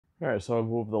All right, so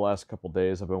over the last couple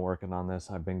days, I've been working on this.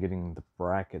 I've been getting the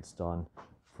brackets done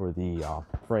for the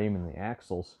frame and the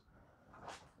axles.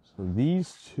 So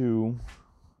these two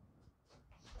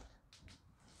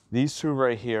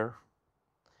right here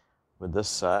with this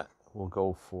set will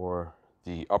go for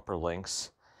the upper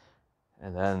links,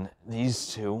 and then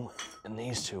these two and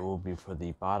these two will be for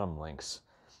the bottom links.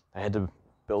 I had to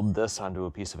build this onto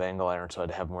a piece of angle iron so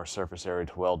I'd have more surface area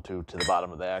to weld to the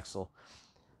bottom of the axle.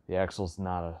 The axle's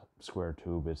not a square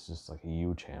tube, it's just like a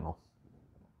U channel.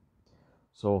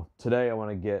 So today I want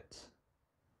to get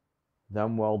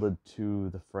them welded to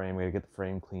the frame. We gotta get the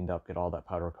frame cleaned up, get all that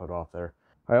powder coat off there.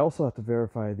 I also have to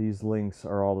verify these links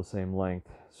are all the same length,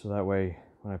 so that way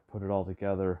when I put it all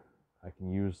together, I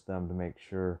can use them to make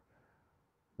sure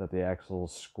that the axle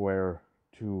is square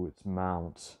to its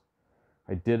mounts.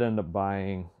 I did end up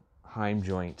buying heim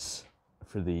joints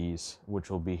for these, which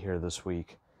will be here this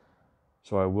week.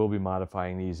 So I will be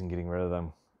modifying these and getting rid of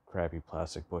them crappy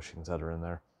plastic bushings that are in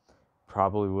there.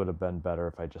 Probably would have been better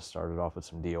if I just started off with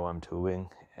some DOM tubing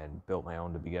and built my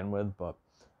own to begin with, but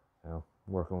you know,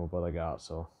 working with what I got.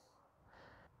 So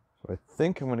I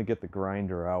think I'm going to get the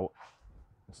grinder out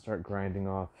and start grinding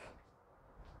off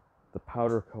the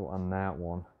powder coat on that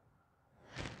one.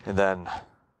 And then I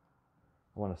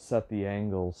want to set the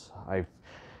angles. I've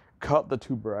cut the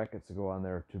two brackets to go on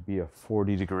there to be a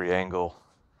 40-degree angle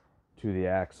to the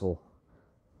axle.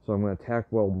 So I'm going to tack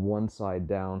weld one side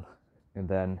down, and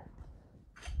then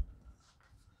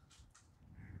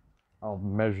I'll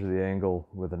measure the angle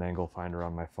with an angle finder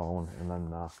on my phone, and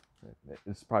then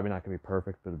it's probably not going to be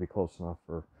perfect, but it'll be close enough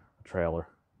for a trailer.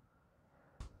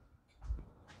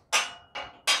 I'm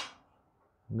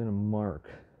going to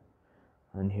mark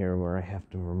on here where I have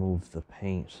to remove the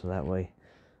paint, so that way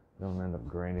I don't end up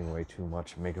grinding away too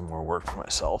much and making more work for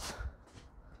myself.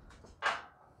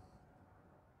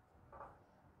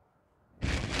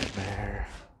 There.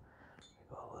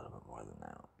 Go a little bit more than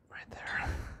that, right there.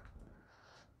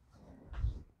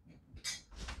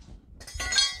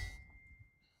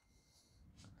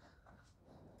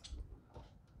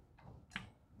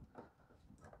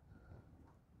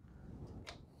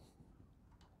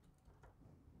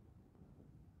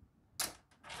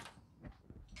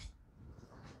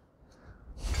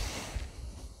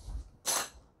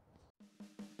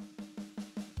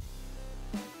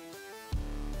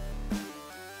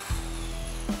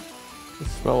 The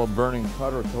smell of burning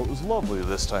powder coat was lovely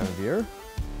this time of year.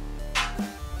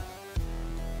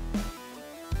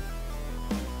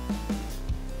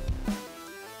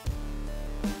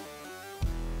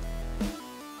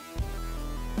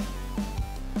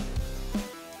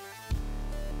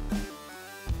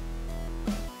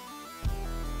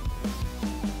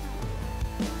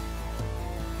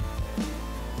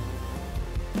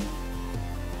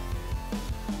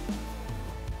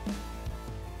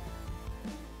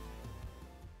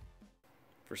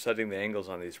 For setting the angles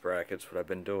on these brackets, what I've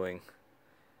been doing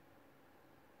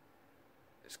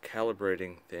is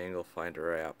calibrating the angle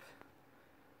finder app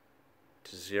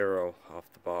to 0 off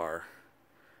the bar.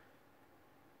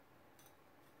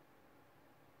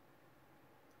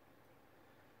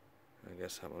 I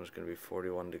guess that one's going to be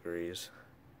 41 degrees.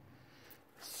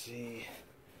 Let's see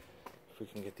if we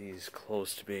can get these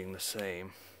close to being the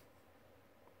same.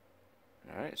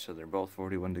 Alright, so they're both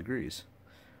 41 degrees.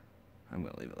 I'm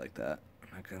going to leave it like that.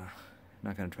 I'm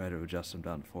not gonna try to adjust them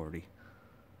down to 40.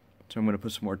 So I'm gonna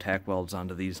put some more tack welds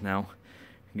onto these now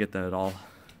and get that all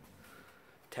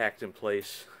tacked in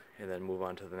place, and then move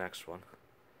on to the next one.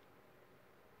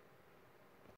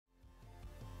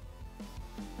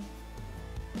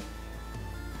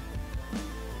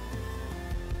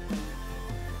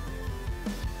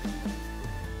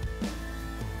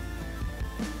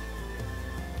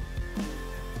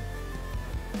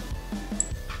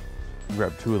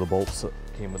 Grab two of the bolts that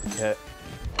came with the kit.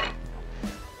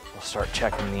 I'll start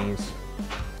checking these.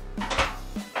 I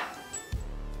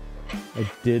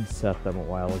did set them a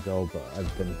while ago, but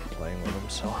I've been playing with them,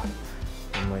 so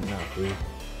it might not be.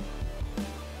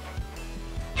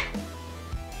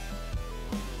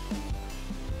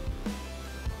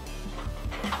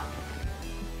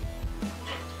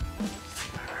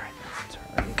 Alright, that's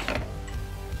alright.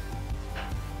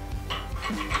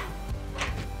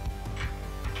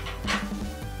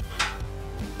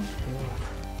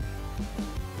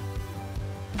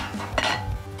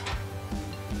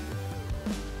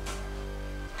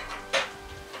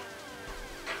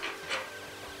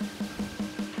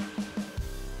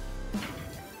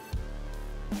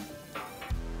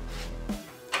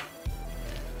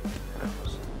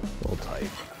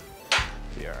 Tight.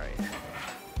 Be alright.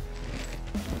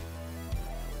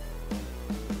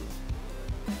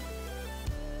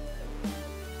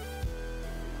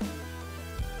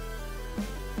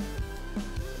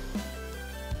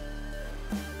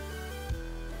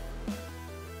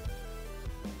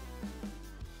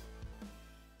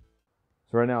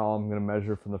 right now I'm going to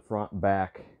measure from the front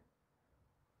back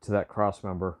to that cross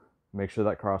member. Make sure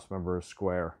that cross member is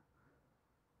square.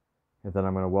 And then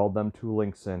I'm going to weld them 2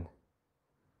 links in.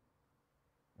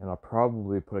 And I'll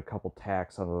probably put a couple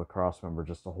tacks onto the cross member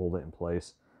just to hold it in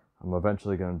place. I'm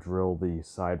eventually going to drill the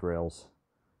side rails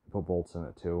and put bolts in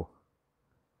it too.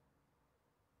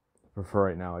 But for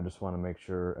right now, I just want to make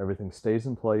sure everything stays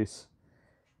in place.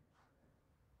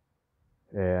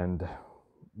 And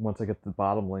once I get the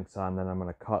bottom links on, then I'm going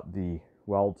to cut the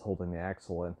welds holding the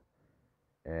axle in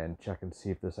and check and see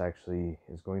if this actually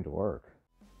is going to work.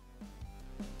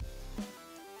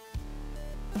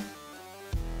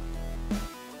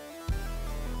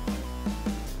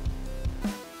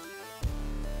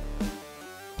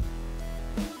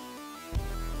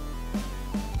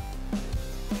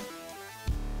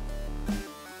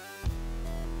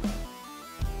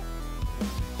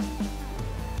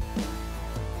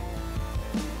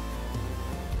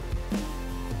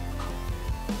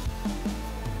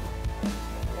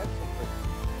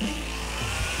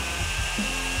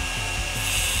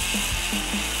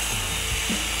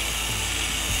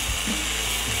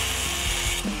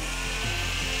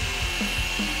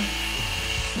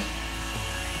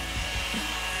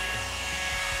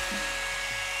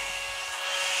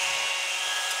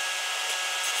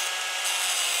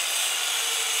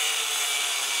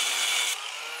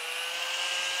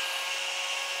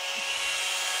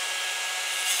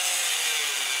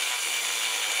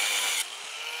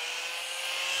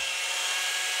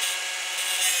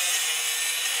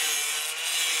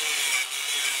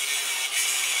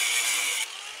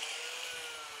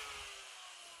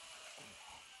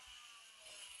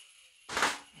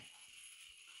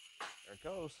 There it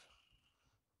goes.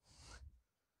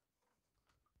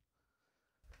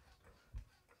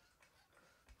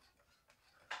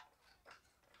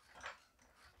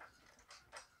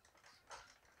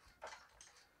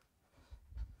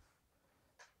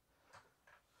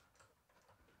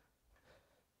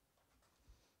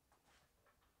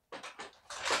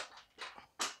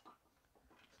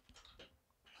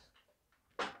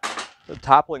 The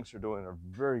top links are doing a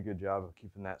very good job of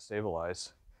keeping that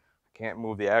stabilized. I can't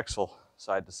move the axle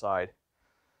side to side.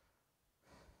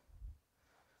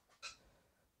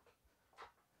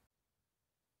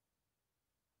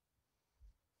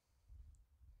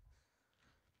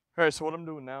 All right, so what I'm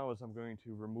doing now is I'm going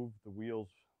to remove the wheels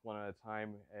one at a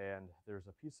time, and there's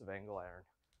a piece of angle iron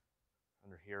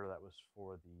under here that was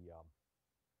for the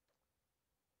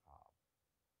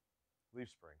leaf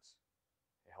springs.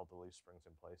 It held the leaf springs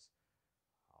in place.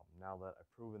 Now that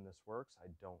I've proven this works, I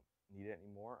don't need it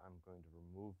anymore. I'm going to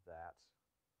remove that,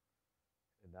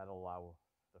 and that'll allow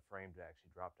the frame to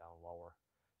actually drop down lower.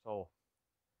 So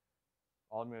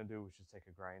all I'm going to do is just take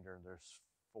a grinder, and there's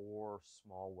 4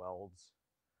 small welds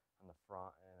on the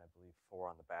front and I believe 4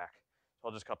 on the back. So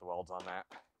I'll just cut the welds on that.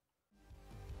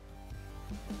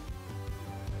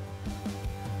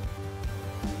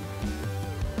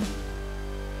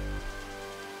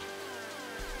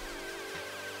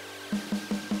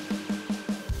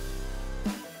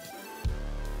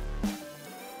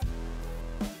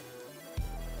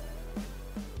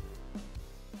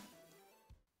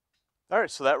 All right,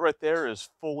 so that right there is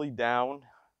fully down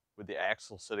with the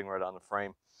axle sitting right on the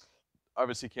frame.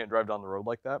 Obviously can't drive down the road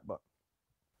like that, but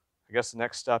I guess the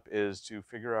next step is to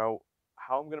figure out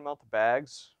how I'm gonna mount the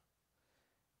bags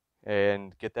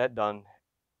and get that done.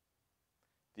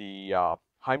 The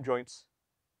heim joints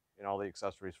and all the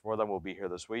accessories for them will be here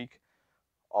this week.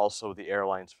 Also the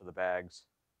airlines for the bags.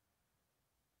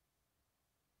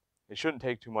 It shouldn't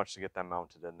take too much to get them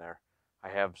mounted in there. I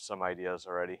have some ideas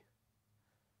already.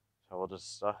 So we'll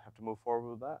just have to move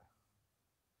forward with that.